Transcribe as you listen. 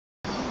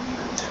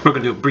We're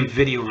going to do a brief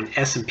video on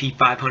S&P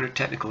 500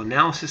 technical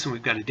analysis, and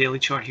we've got a daily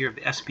chart here of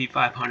the S&P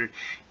 500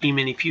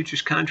 E-mini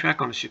futures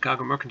contract on the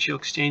Chicago Mercantile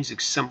Exchange. The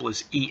symbol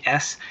is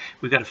ES.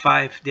 We've got a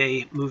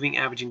 5-day moving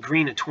average in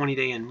green, a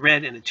 20-day in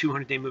red, and a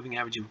 200-day moving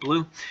average in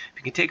blue. If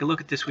you can take a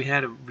look at this, we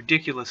had a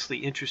ridiculously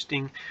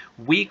interesting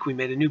week. We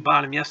made a new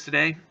bottom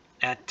yesterday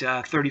at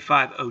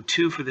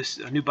 35.02 for this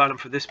new bottom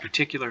for this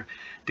particular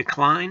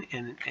decline,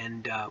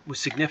 and was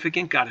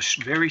significant. Got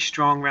a very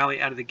strong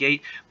rally out of the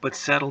gate, but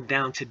settled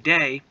down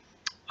today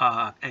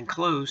and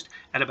closed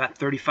at about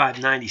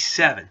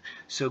 35.97.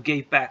 So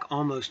gave back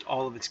almost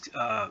all of its,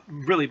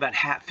 really about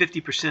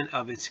 50%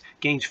 of its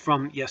gains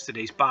from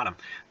yesterday's bottom.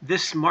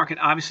 This market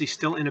obviously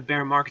still in a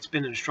bear market. It's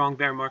been in a strong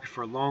bear market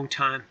for a long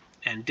time,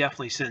 and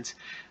definitely since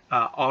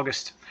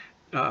August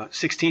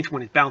 16th,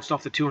 when it bounced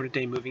off the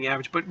 200-day moving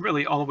average, but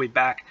really all the way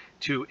back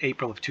to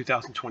April of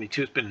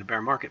 2022, it's been in a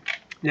bear market.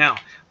 Now,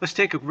 let's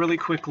take a really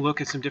quick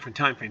look at some different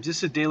time frames. This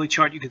is a daily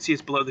chart. You can see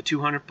it's below the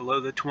 200, below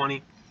the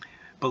 20,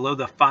 below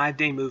the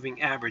 5-day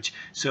moving average.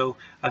 So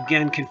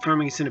again,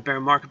 confirming it's in a bear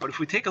market. But if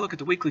we take a look at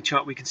the weekly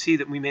chart, we can see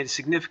that we made a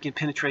significant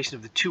penetration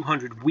of the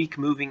 200-week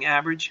moving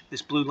average,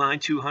 this blue line,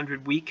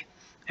 200-week.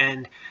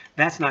 And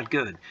that's not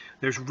good.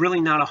 There's really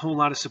not a whole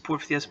lot of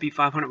support for the S&P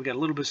 500. We got a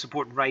little bit of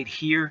support right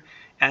here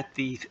at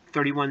the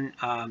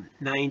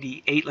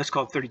 3198, let's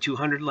call it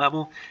 3200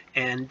 level.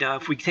 And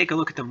if we take a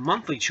look at the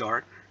monthly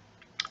chart,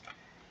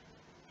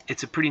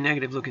 it's a pretty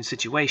negative looking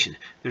situation.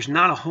 There's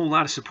not a whole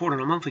lot of support on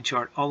a monthly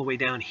chart all the way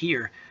down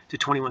here to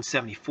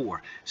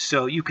 2174.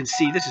 So you can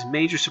see this is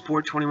major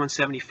support,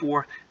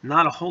 2174.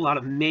 Not a whole lot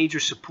of major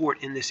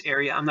support in this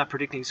area. I'm not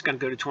predicting it's going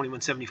to go to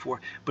 2174,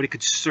 but it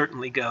could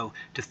certainly go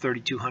to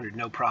 3200,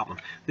 no problem.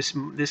 This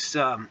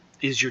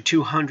is your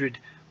 200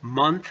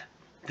 month,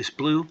 this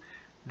blue.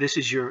 This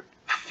is your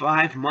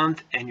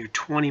 5-month and your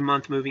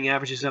 20-month moving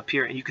averages up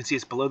here, and you can see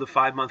it's below the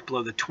 5-month,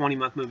 below the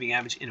 20-month moving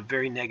average in a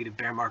very negative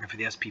bear market for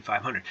the S&P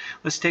 500.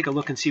 Let's take a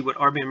look and see what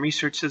RBM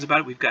research says about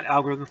it. We've got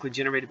algorithmically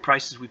generated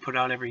prices we put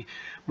out every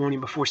morning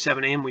before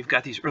 7 a.m. We've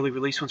got these early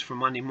release ones for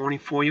Monday morning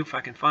for you, if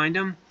I can find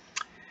them.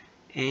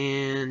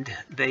 And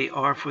they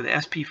are for the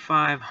S&P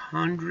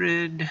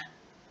 500.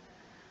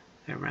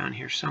 They're around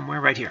here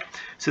somewhere, right here.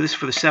 So this is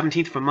for the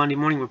 17th for Monday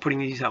morning. We're putting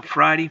these out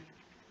Friday.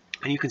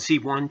 And you can see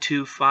 1,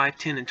 2, 5,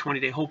 10, and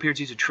 20-day hold periods.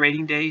 These are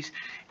trading days.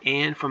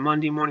 And for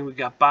Monday morning, we've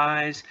got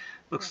buys.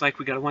 Looks like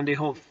we got a 1-day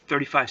hold,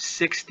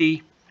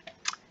 35.60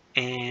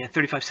 and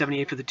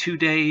 35.78 for the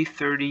 2-day,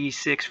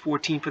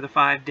 36.14 for the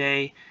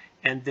 5-day,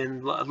 and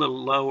then a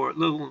little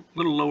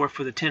lower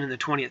for the 10 and the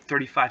 20 at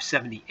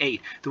 35.78.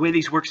 The way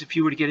these works, if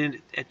you were to get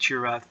in at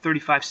your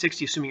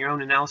 35.60, assuming your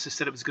own analysis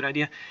said it was a good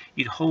idea,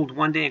 you'd hold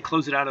 1 day and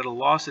close it out at a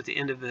loss at the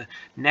end of the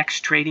next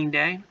trading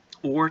day,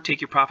 or take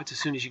your profits as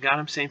soon as you got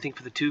them. Same thing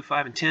for the 2,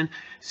 5, and 10.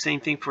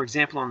 Same thing, for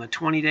example, on the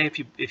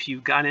 20-day. If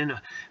you got in,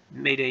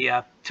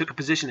 took a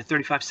position at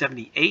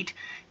 35.78,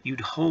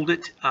 you'd hold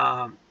it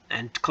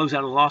and close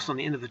out a loss on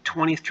the end of the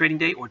 20th trading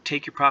day, or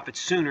take your profits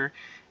sooner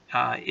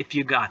if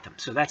you got them.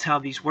 So that's how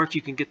these work.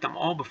 You can get them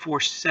all before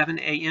 7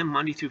 a.m.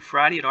 Monday through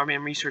Friday at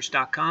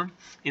rbmresearch.com.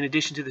 In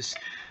addition to this,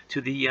 to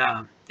the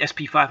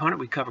SP 500,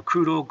 we cover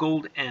crude oil,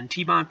 gold, and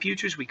T-bond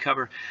futures. We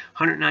cover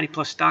 190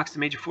 plus stocks, the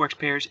major forex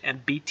pairs,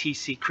 and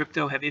BTC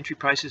crypto. Have entry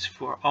prices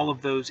for all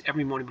of those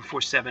every morning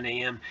before 7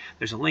 a.m.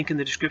 There's a link in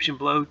the description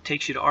below.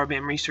 Takes you to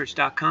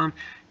rbmresearch.com.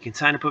 You can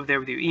sign up over there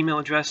with your email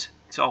address.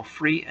 It's all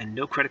free and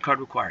no credit card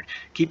required.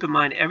 Keep in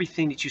mind,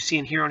 everything that you see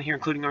and hear on here,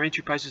 including our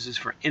entry prices, is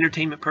for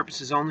entertainment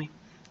purposes only.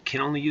 Can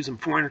only use them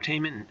for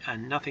entertainment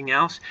and nothing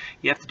else.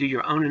 You have to do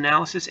your own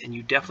analysis, and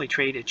you definitely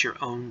trade at your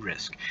own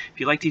risk. If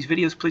you like these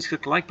videos, please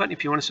click the like button.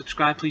 If you want to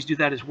subscribe, please do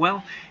that as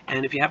well.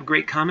 And if you have a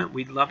great comment,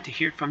 we'd love to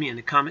hear from you in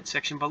the comment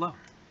section below.